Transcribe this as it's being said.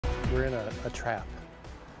we're in a trap.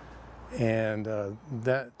 And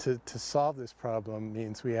that to solve this problem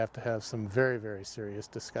means we have to have some very, very serious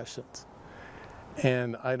discussions.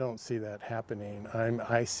 And I don't see that happening.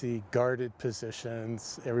 I see guarded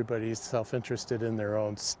positions. Everybody's self-interested in their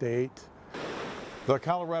own state. The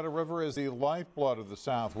Colorado River is the lifeblood of the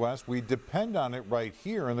Southwest. We depend on it right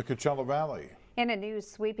here in the Coachella Valley. In a new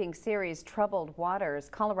sweeping series, Troubled Waters,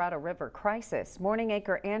 Colorado River Crisis, morning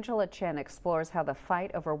anchor Angela Chen explores how the fight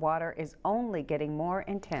over water is only getting more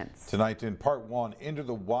intense. Tonight in part one, Into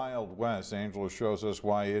the Wild West, Angela shows us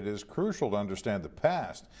why it is crucial to understand the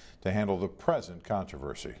past to handle the present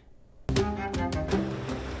controversy.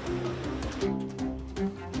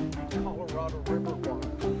 Colorado River water.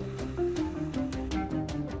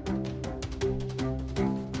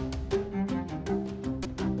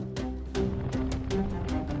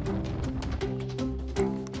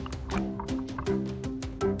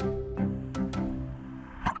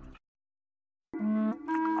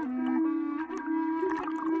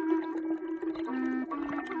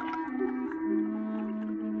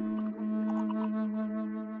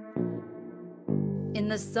 In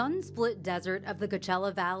the sun-split desert of the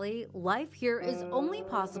Coachella Valley, life here is only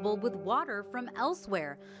possible with water from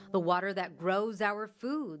elsewhere. The water that grows our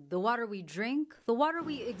food, the water we drink, the water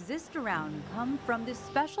we exist around come from the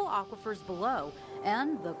special aquifers below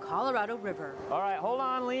and the Colorado River. All right, hold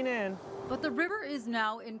on, lean in. But the river is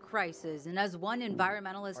now in crisis, and as one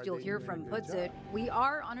environmentalist you'll hear from puts it, we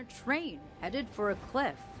are on a train headed for a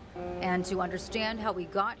cliff. And to understand how we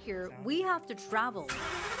got here, we have to travel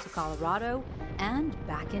to Colorado and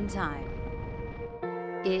back in time.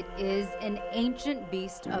 It is an ancient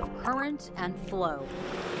beast of current and flow,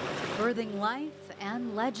 birthing life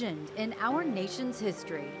and legend in our nation's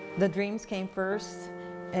history. The dreams came first,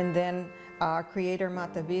 and then our creator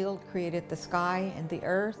Matavil created the sky and the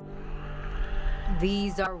earth.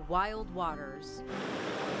 These are wild waters,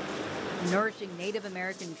 nourishing Native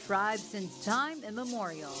American tribes since time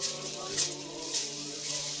immemorial.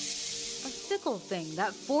 A fickle thing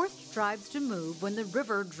that forced tribes to move when the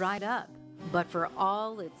river dried up. But for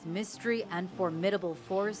all its mystery and formidable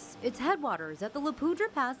force, its headwaters at the La Poudre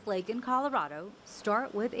Pass Lake in Colorado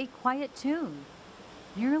start with a quiet tune,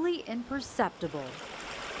 nearly imperceptible,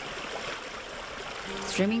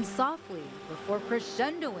 streaming softly before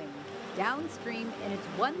crescendoing downstream in its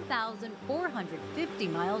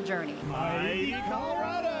 1,450-mile journey. Mighty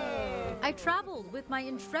Colorado! I traveled with my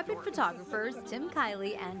intrepid photographers Tim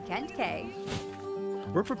Kiley and Kent Kay.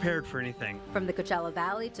 We're prepared for anything. From the Coachella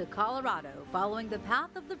Valley to Colorado, following the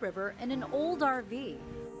path of the river in an old RV,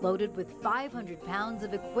 loaded with 500 pounds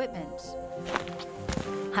of equipment.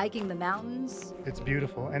 Hiking the mountains. It's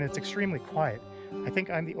beautiful and it's extremely quiet. I think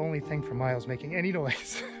I'm the only thing for miles making any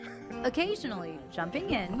noise. Occasionally jumping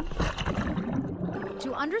in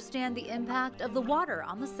to understand the impact of the water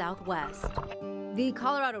on the Southwest. The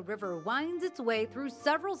Colorado River winds its way through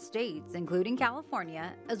several states, including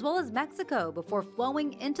California, as well as Mexico, before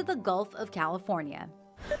flowing into the Gulf of California.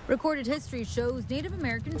 Recorded history shows Native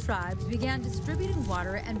American tribes began distributing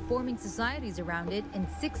water and forming societies around it in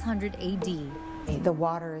 600 AD. The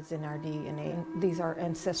water is in our DNA. These are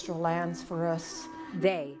ancestral lands for us.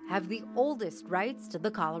 They have the oldest rights to the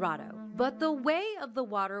Colorado. But the way of the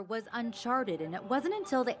water was uncharted, and it wasn't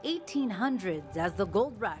until the 1800s, as the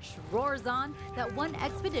gold rush roars on, that one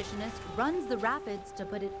expeditionist runs the rapids to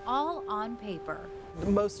put it all on paper.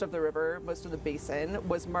 Most of the river, most of the basin,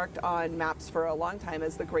 was marked on maps for a long time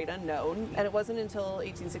as the Great Unknown. And it wasn't until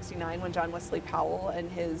 1869 when John Wesley Powell and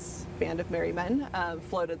his band of merry men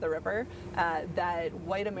floated the river that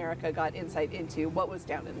white America got insight into what was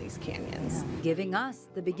down in these canyons. Giving us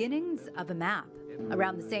the beginnings of a map.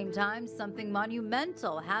 Around the same time, something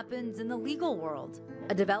monumental happens in the legal world.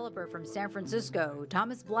 A developer from San Francisco,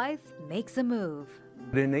 Thomas Blythe, makes a move.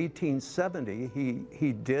 In 1870,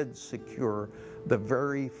 he did secure the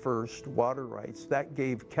very first water rights. That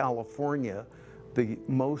gave California the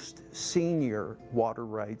most senior water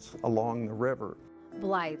rights along the river.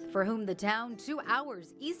 Blythe, for whom the town 2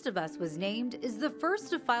 hours east of us was named, is the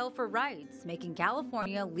first to file for rights, making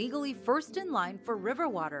California legally first in line for river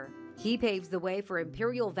water. He paves the way for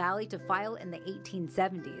Imperial Valley to file in the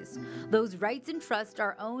 1870s. Those rights and trusts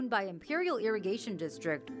are owned by Imperial Irrigation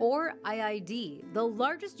District, or IID, the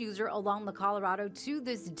largest user along the Colorado to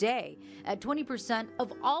this day, at 20%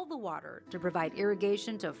 of all the water to provide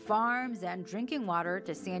irrigation to farms and drinking water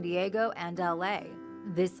to San Diego and LA.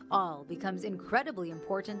 This all becomes incredibly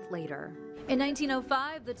important later. In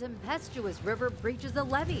 1905, the tempestuous river breaches a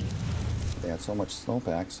levee. They had so much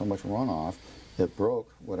snowpack, so much runoff, it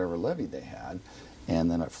broke whatever levee they had, and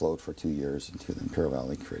then it flowed for 2 years into the Imperial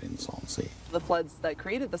Valley, creating the Salton Sea. The floods that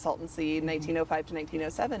created the Salton Sea in 1905 to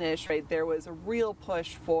 1907-ish, right, there was a real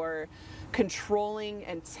push for controlling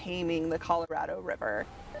and taming the Colorado River.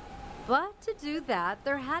 But to do that,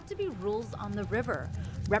 there had to be rules on the river.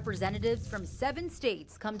 Representatives from 7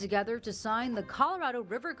 states come together to sign the Colorado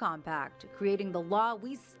River Compact, creating the law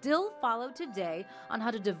we still follow today on how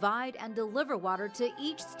to divide and deliver water to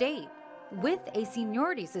each state, with a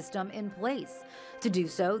seniority system in place. To do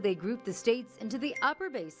so, they grouped the states into the Upper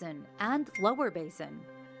Basin and Lower Basin.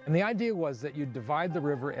 And the idea was that you'd divide the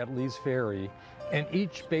river at Lee's Ferry, and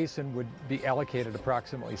each basin would be allocated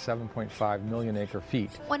approximately 7.5 million acre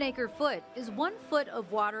feet. 1 acre foot is 1 foot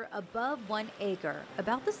of water above 1 acre,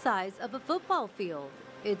 about the size of a football field.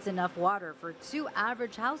 It's enough water for 2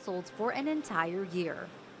 average households for an entire year.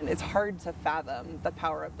 It's hard to fathom the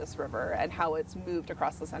power of this river and how it's moved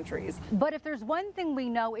across the centuries. But if there's one thing we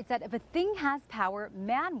know, it's that if a thing has power,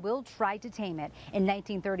 man will try to tame it. In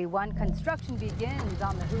 1931, construction begins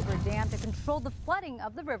on the Hoover Dam to control the flooding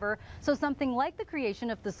of the river, so something like the creation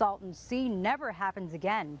of the Salton Sea never happens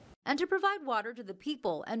again. And to provide water to the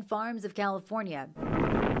people and farms of California.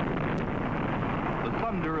 The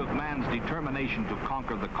thunder of man's determination to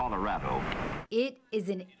conquer the Colorado. It is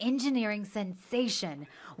an engineering sensation.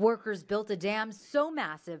 Workers built a dam so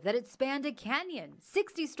massive that it spanned a canyon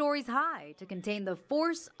 60 stories high to contain the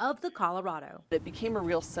force of the Colorado. It became a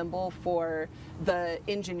real symbol for the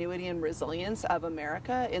ingenuity and resilience of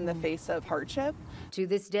America in the face of hardship. To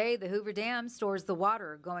this day, the Hoover Dam stores the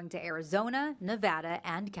water going to Arizona, Nevada,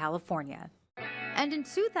 and California. And in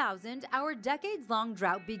 2000, our decades-long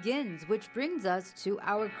drought begins, which brings us to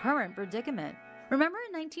our current predicament. Remember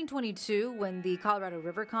in 1922 when the Colorado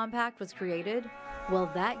River Compact was created?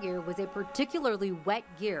 Well, that year was a particularly wet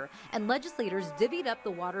year, and legislators divvied up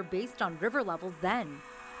the water based on river levels then.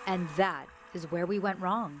 And that is where we went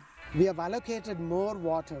wrong. We have allocated more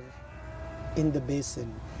water in the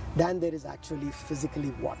basin than there is actually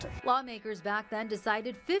physically water. Lawmakers back then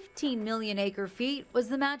decided 15 million acre feet was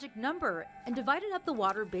the magic number and divided up the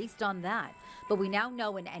water based on that. But we now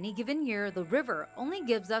know in any given year, the river only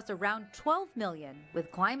gives us around 12 million,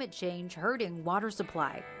 with climate change hurting water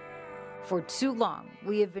supply. For too long,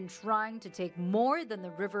 we have been trying to take more than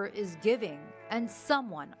the river is giving, and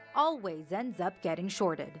someone always ends up getting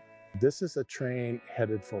shorted. This is a train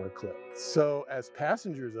headed for a cliff. So as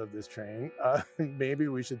passengers of this train, maybe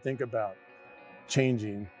we should think about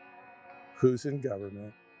changing who's in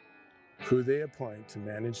government, who they appoint to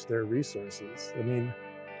manage their resources. I mean,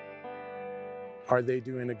 are they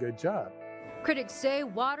doing a good job? Critics say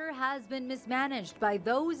water has been mismanaged by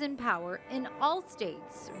those in power in all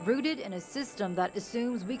states, rooted in a system that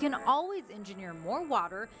assumes we can always engineer more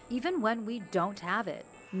water even when we don't have it.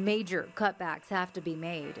 Major cutbacks have to be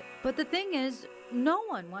made. But the thing is, no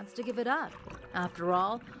one wants to give it up. After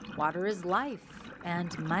all, water is life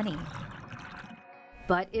and money.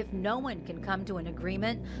 But if no one can come to an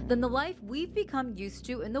agreement, then the life we've become used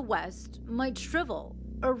to in the West might shrivel,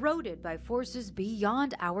 eroded by forces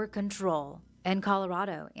beyond our control. In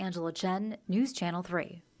Colorado, Angela Chen, News Channel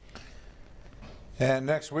 3. And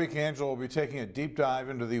next week, Angela will be taking a deep dive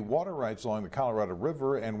into the water rights along the Colorado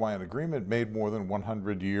River and why an agreement made more than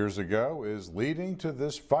 100 years ago is leading to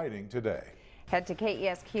this fighting today. Head to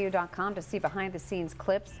KESQ.com to see behind-the-scenes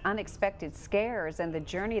clips, unexpected scares, and the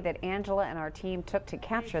journey that Angela and our team took to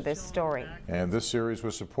capture this story. And this series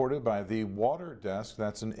was supported by the Water Desk.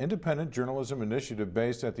 That's an independent journalism initiative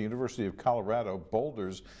based at the University of Colorado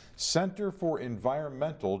Boulder's Center for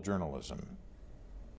Environmental Journalism.